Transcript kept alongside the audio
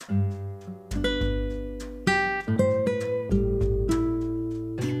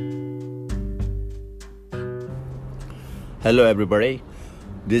Hello, everybody.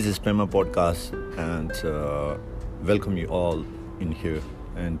 This is Prema Podcast, and welcome you all in here.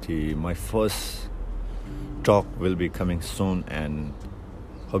 And my first talk will be coming soon, and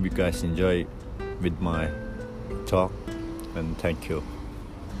hope you guys enjoy with my talk. And thank you.